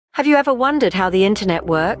Have you ever wondered how the internet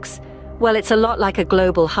works? Well, it's a lot like a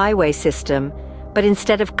global highway system, but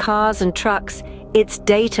instead of cars and trucks, it's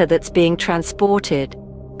data that's being transported.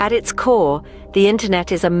 At its core, the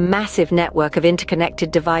internet is a massive network of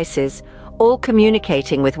interconnected devices, all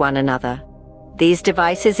communicating with one another. These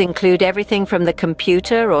devices include everything from the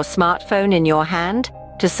computer or smartphone in your hand,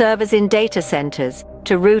 to servers in data centers,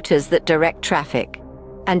 to routers that direct traffic.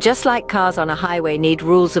 And just like cars on a highway need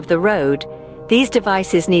rules of the road, these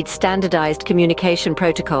devices need standardized communication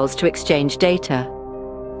protocols to exchange data.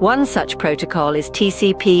 One such protocol is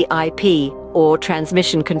TCP/IP, or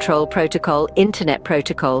Transmission Control Protocol Internet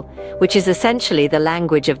Protocol, which is essentially the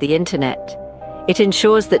language of the internet. It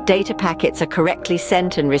ensures that data packets are correctly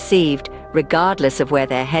sent and received, regardless of where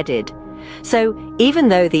they're headed. So, even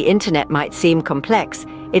though the internet might seem complex,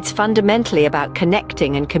 it's fundamentally about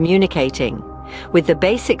connecting and communicating. With the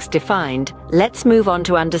basics defined, let's move on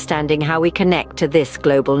to understanding how we connect to this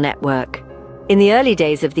global network. In the early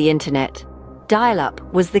days of the internet, dial-up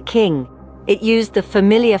was the king. It used the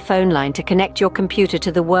familiar phone line to connect your computer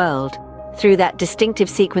to the world, through that distinctive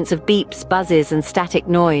sequence of beeps, buzzes, and static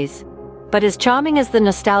noise. But as charming as the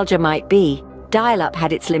nostalgia might be, dial-up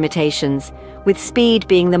had its limitations, with speed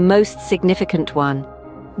being the most significant one.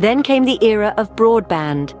 Then came the era of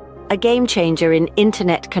broadband, a game-changer in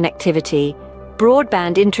internet connectivity.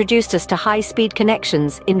 Broadband introduced us to high-speed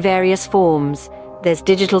connections in various forms. There's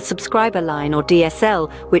digital subscriber line, or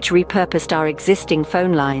DSL, which repurposed our existing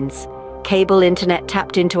phone lines. Cable internet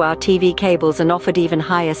tapped into our TV cables and offered even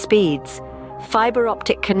higher speeds. Fiber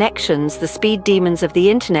optic connections, the speed demons of the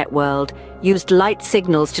internet world, used light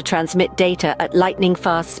signals to transmit data at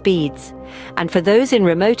lightning-fast speeds. And for those in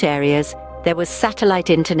remote areas, there was satellite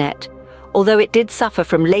internet, although it did suffer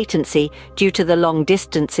from latency due to the long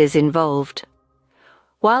distances involved.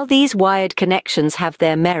 While these wired connections have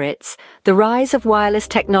their merits, the rise of wireless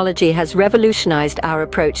technology has revolutionized our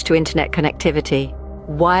approach to internet connectivity.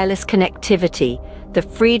 Wireless connectivity, the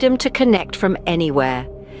freedom to connect from anywhere.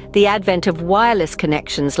 The advent of wireless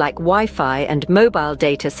connections like Wi-Fi and mobile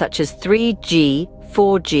data such as 3G,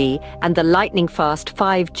 4G, and the lightning-fast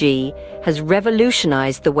 5G has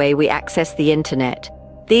revolutionized the way we access the internet.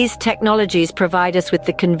 These technologies provide us with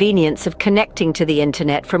the convenience of connecting to the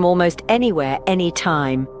internet from almost anywhere,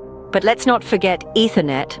 anytime. But let's not forget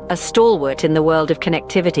Ethernet, a stalwart in the world of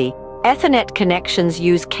connectivity. Ethernet connections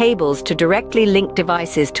use cables to directly link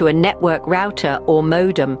devices to a network router or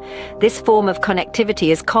modem. This form of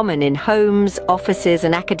connectivity is common in homes, offices,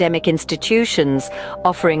 and academic institutions,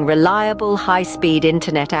 offering reliable, high-speed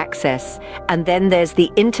internet access. And then there's the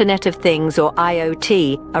Internet of Things, or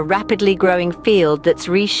IoT, a rapidly growing field that's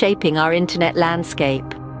reshaping our internet landscape.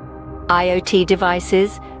 IoT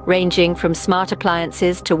devices, ranging from smart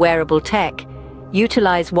appliances to wearable tech,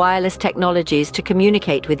 utilize wireless technologies to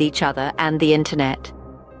communicate with each other and the internet.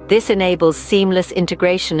 This enables seamless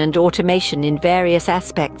integration and automation in various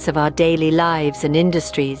aspects of our daily lives and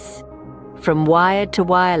industries. From wired to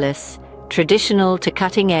wireless, traditional to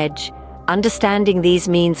cutting edge, understanding these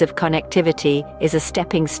means of connectivity is a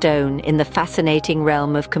stepping stone in the fascinating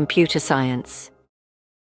realm of computer science.